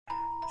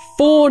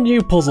4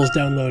 new puzzles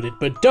downloaded,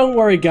 but don't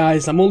worry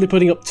guys, I'm only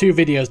putting up 2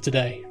 videos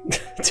today.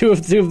 two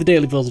of the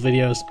daily puzzle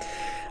videos.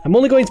 I'm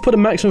only going to put a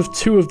maximum of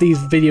 2 of these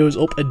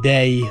videos up a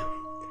day.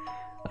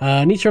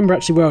 I need to remember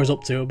actually where I was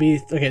up to. It'll be...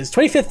 Okay, it's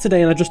 25th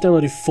today and I just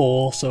downloaded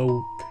 4,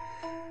 so...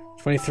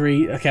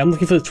 23... Okay, I'm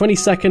looking for the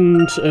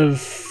 22nd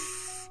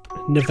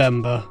of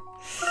November.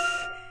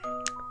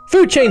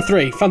 Food Chain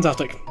 3,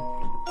 fantastic.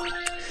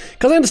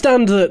 Because I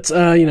understand that,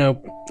 you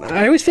know,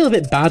 I always feel a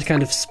bit bad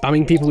kind of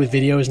spamming people with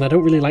videos, and I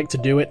don't really like to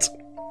do it.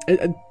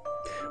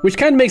 Which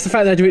kind of makes the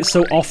fact that I do it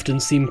so often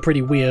seem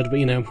pretty weird, but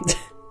you know.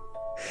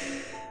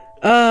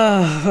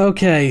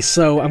 Okay,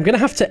 so I'm gonna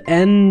have to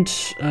end,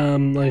 let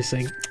me see.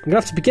 I'm gonna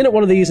have to begin at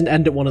one of these and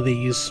end at one of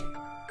these.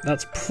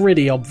 That's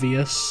pretty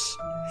obvious.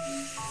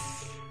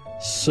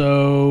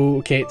 So,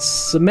 okay, it's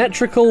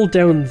symmetrical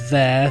down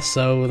there,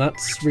 so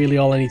that's really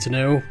all I need to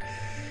know.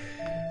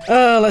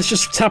 Let's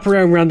just tap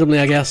around randomly,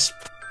 I guess.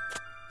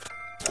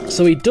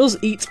 So he does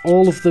eat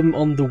all of them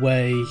on the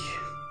way.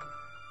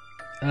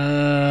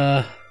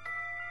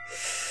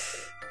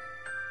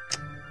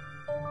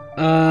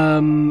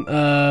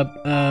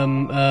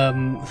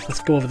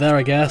 Let's go over there,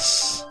 I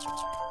guess.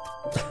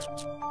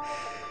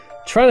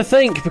 Trying to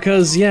think,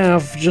 because, yeah,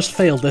 I've just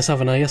failed this,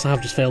 haven't I? Yes, I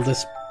have just failed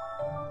this.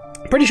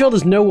 Pretty sure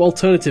there's no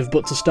alternative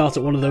but to start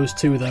at one of those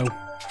 2, though.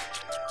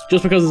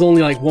 Just because there's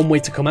only, like, one way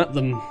to come at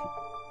them.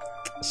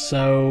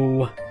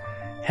 So,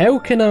 how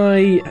can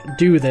I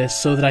do this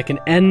so that I can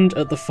end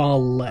at the far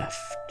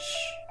left?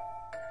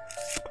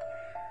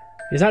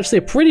 It's actually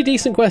a pretty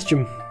decent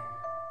question.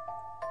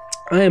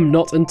 I am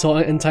not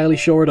entirely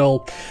sure at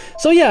all.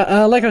 So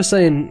yeah, like I was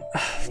saying,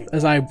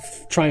 as I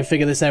try and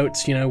figure this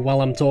out, you know,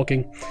 while I'm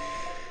talking,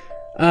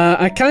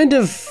 I kind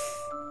of...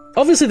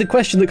 Obviously the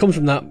question that comes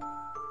from that,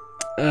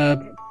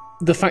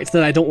 the fact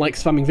that I don't like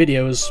spamming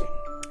videos,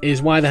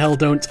 is why the hell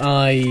don't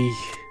I...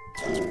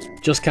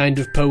 just kind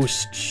of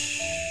post...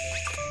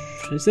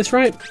 Is this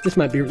right? This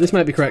might be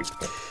correct.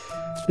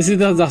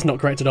 That's not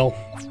correct at all.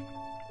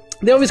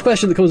 The obvious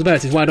question that comes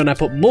about is why don't I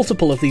put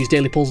multiple of these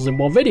daily puzzles in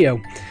one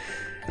video?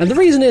 And the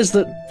reason is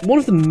that one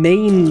of the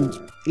main,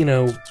 you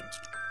know,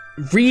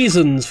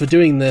 reasons for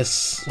doing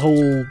this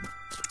whole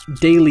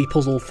daily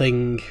puzzle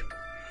thing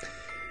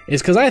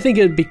is because I think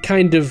it'd be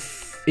kind of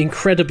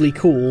incredibly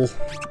cool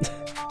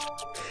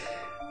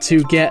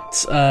to get,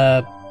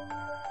 to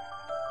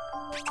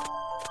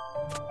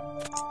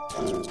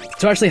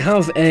actually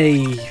have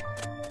a,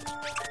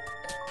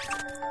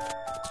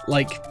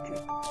 like,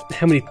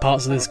 how many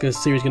parts of this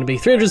series going to be?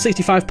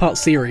 365 part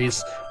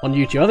series on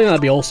YouTube. I think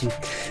that'd be awesome.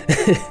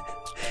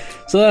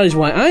 So that is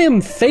why I am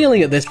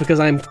failing at this,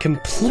 because I'm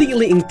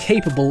completely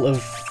incapable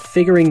of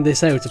figuring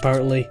this out,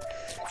 apparently.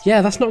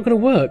 Yeah, that's not going to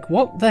work.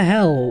 What the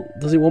hell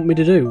does it want me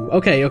to do?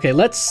 Okay,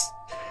 let's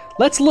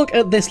look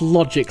at this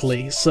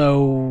logically.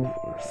 So,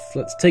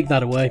 let's take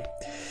that away.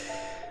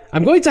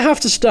 I'm going to have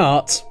to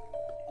start...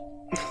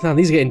 Now,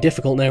 these are getting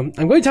difficult now.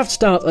 I'm going to have to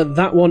start at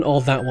that one or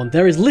that one.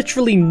 There is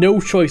literally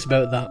no choice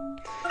about that.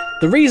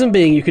 The reason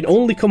being, you can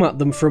only come at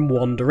them from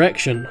one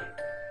direction.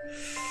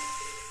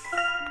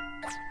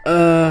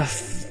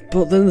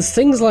 But then there's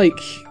things like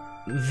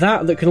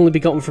that can only be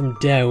gotten from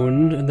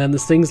down, and then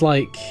there's things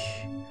like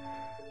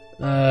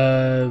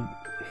that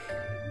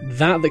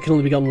can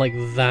only be gotten like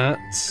that.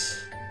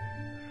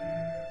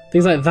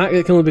 Things like that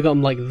can only be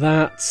gotten like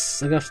that.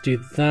 I'm gonna have to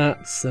do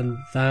that and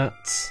that.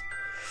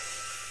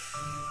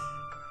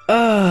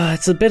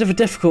 It's a bit of a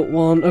difficult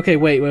one. Okay,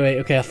 wait.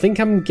 Okay, I think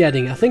I'm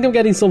getting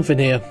something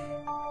here.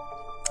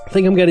 I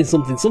think I'm getting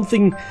something.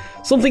 Something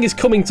is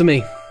coming to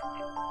me.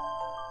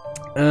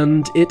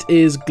 And it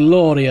is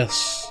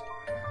glorious.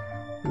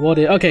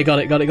 Okay, got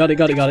it.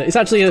 It's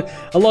actually a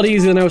lot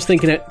easier than I was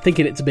thinking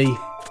it to be.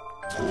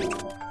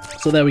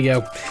 So there we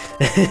go.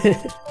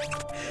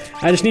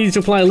 I just needed to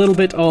apply a little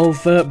bit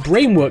of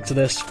brain work to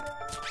this.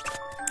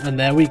 And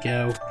there we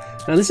go.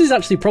 Now this is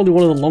actually probably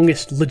one of the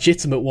longest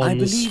legitimate ones. I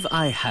believe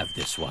I have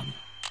this one.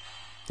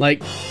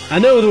 Like, I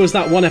know there was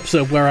that one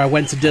episode where I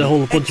went and did a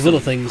whole bunch of other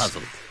things.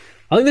 Puzzle.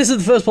 I think this is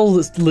the first puzzle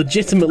that's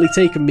legitimately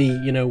taken me,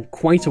 you know,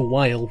 quite a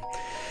while.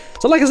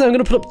 So like I said, I'm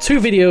going to put up 2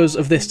 videos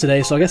of this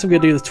today, so I guess I'm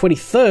going to do the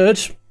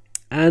 23rd,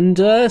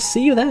 and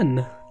see you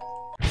then.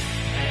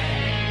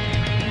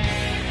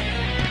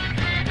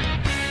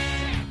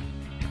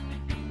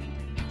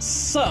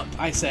 Sup,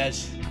 I said.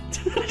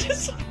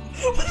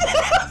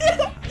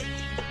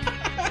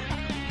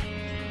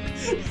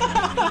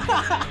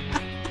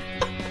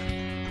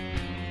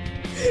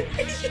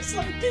 He's just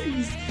like,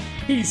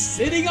 he's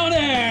sitting on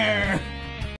air!